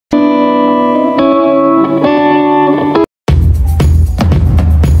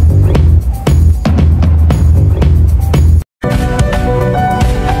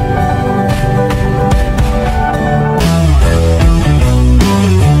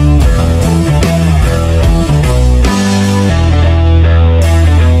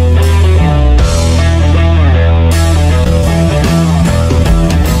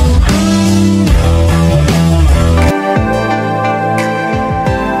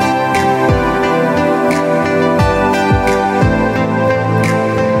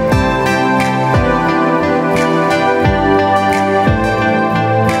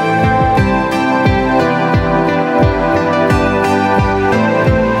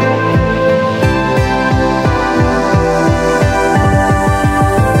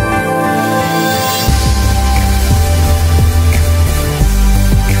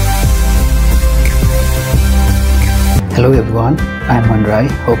I'm 𝗦𝗨𝗡𝗙𝗢.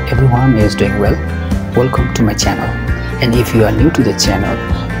 Hope everyone is doing well. Welcome to my channel, and if you are new to the channel,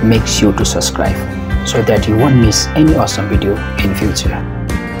 make sure to subscribe so that you won't miss any awesome video in future.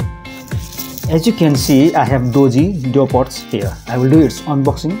 As you can see, I have Doogee Dopods here. I will do its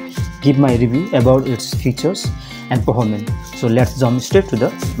unboxing, give my review about its features and performance. So let's jump straight to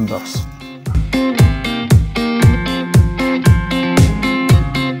the box.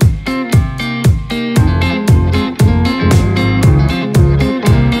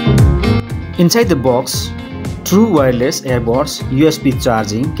 Inside the box, true wireless earbuds, USB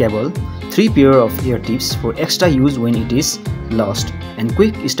charging cable, 3 pair of ear tips for extra use when it is lost, and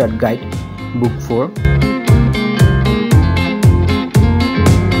quick start guide book for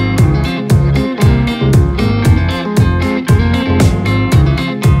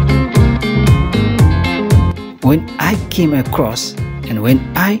when I came across and when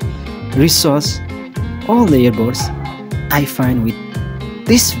I researched all the earbuds, I find with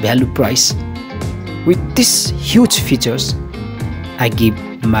this value price, with these huge features, I give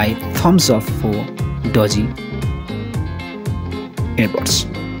my thumbs up for Doogee earbuds.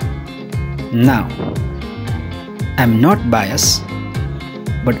 Now, I'm not biased,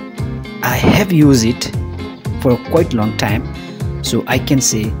 but I have used it for quite a long time, so I can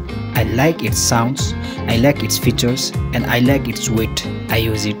say I like its sounds, I like its features, and I like its weight. I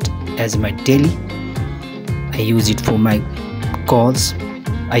use it as my daily. I use it for my calls,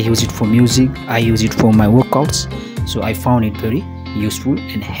 I use it for music, I use it for my workouts, so I found it very useful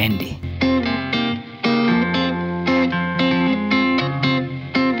and handy.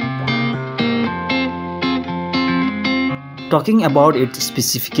 Talking about its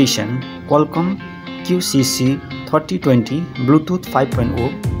specification, Qualcomm QCC3020 Bluetooth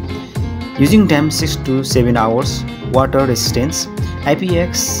 5.0, using time 6 to 7 hours, water resistance,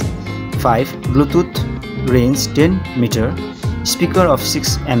 IPX5, Bluetooth range 10 meter, speaker of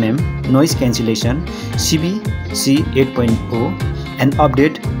 6 mm, noise cancellation, CBC 8.0, and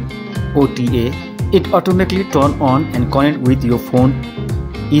update OTA. It automatically turn on and connect with your phone,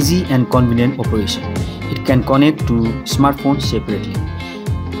 easy and convenient operation. It can connect to smartphones separately.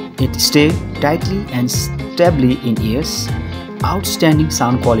 It stays tightly and stably in ears. Outstanding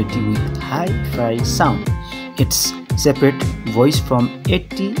sound quality with hi-fi sound. It's separate voice from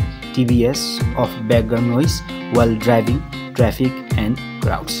 80 dBs of background noise while driving, traffic and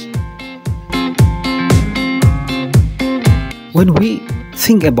crowds. When we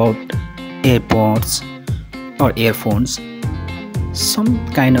think about AirPods or earphones, some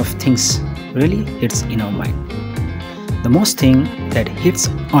kind of things really hits in our mind. The most thing that hits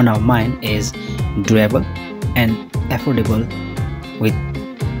on our mind is durable and affordable with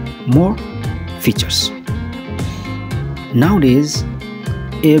more features. Nowadays,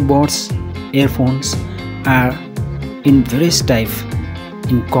 earbuds, earphones are in various types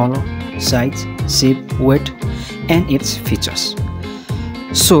in color, size, shape, weight, and its features.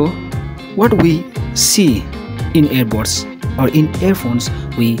 So what we see in earbuds or in earphones,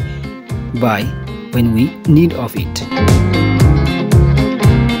 we buy when we need of it.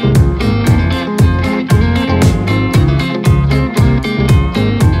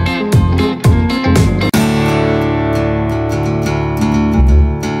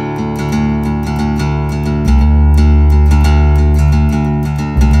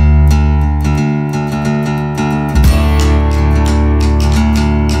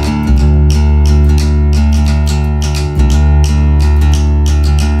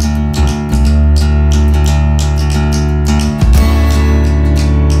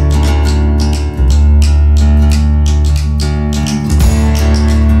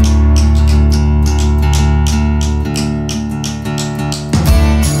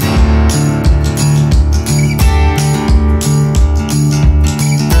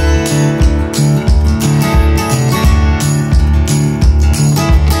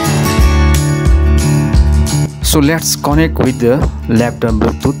 So let's connect with the laptop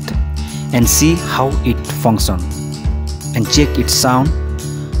Bluetooth and see how it functions and check its sound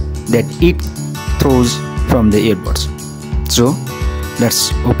that it throws from the earbuds. So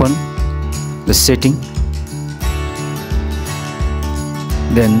let's open the setting,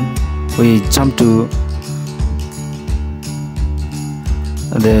 then we jump to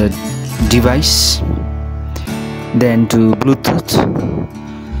the device, then to Bluetooth,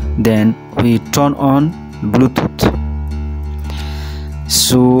 then we turn on Bluetooth.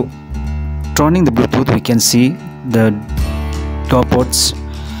 So turning the Bluetooth, we can see the Dopods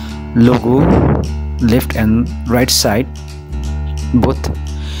logo left and right side both.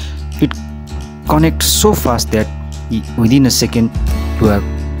 It connects so fast that within a second you are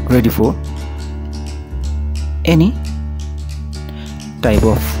ready for any type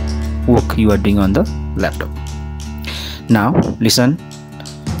of work you are doing on the laptop. Now listen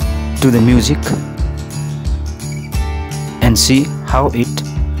to the music and see how it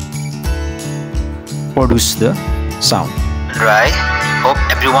produces the sound. Right, hope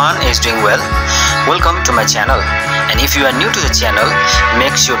everyone is doing well. Welcome to my channel, and if you are new to the channel,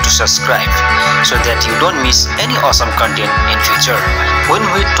 make sure to subscribe so that you don't miss any awesome content in future. When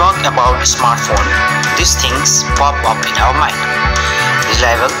we talk about smartphone, these things pop up in our mind: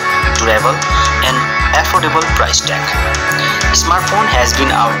 reliable, durable, and affordable price tag. Smartphone has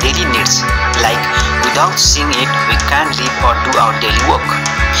been our daily needs, like without seeing it we can't live or do our daily work.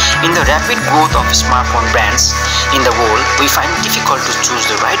 In the rapid growth of smartphone brands in the world, we find it difficult to choose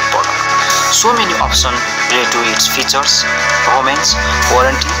the right product. So many options related to its features, performance,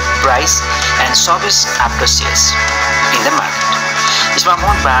 warranty, price, and service after sales in the market.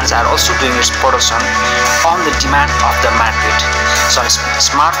 Smartphone brands are also doing its production on the demand of the market. Some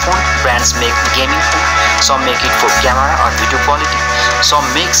smartphone brands make gaming phone, some make it for camera or video quality, some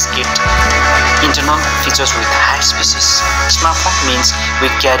makes it internal features with high species. Smartphone means we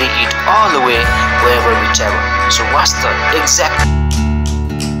carry it all the way wherever we travel. So what's the exact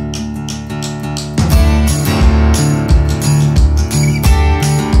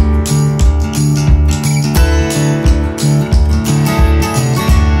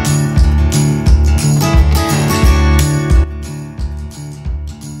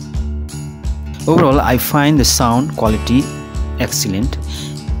Overall, I find the sound quality excellent,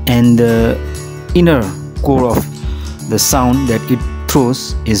 and the inner core of the sound that it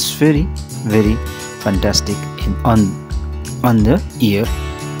throws is very fantastic on the ear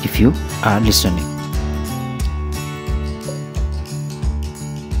if you are listening.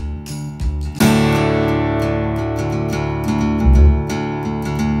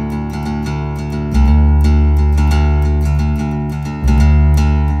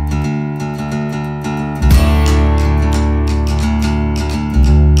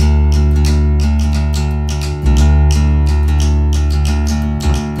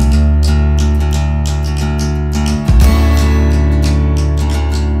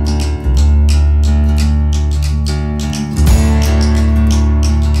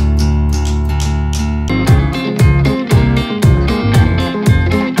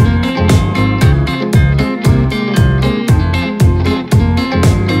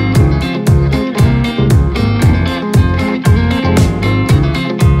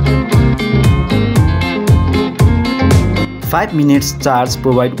 Five minutes charge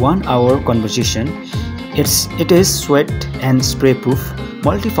provide 1 hour conversation. It is sweat and spray proof,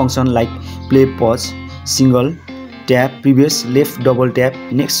 multifunction like play, pause, single tap, previous, left double tap,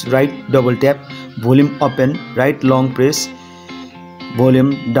 next right double tap, volume open, right long press,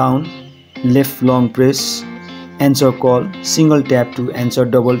 volume down, left long press, answer call, single tap to answer,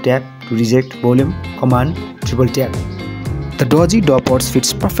 double tap to reject, volume, command, triple tap. The Doogee Dopods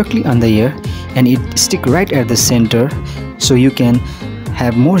fits perfectly on the ear, and it sticks right at the center, so you can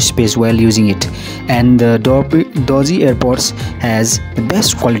have more space while using it. And the Doogee AirPods has the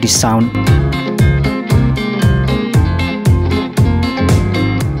best quality sound.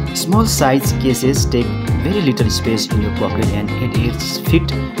 Small size cases take very little space in your pocket, and it is fit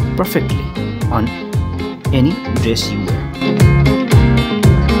perfectly on any dress you wear.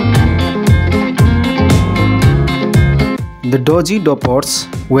 The Doogee Dopods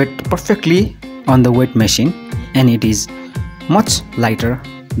weight perfectly on the weight machine, and it is much lighter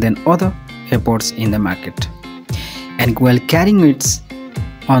than other AirPods in the market. And while carrying it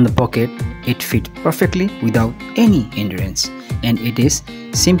on the pocket, it fits perfectly without any hindrance, and it is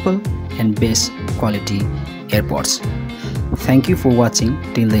simple and best quality AirPods. Thank you for watching.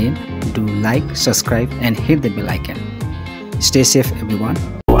 Till then, do like, subscribe, and hit the bell icon. Stay safe, everyone.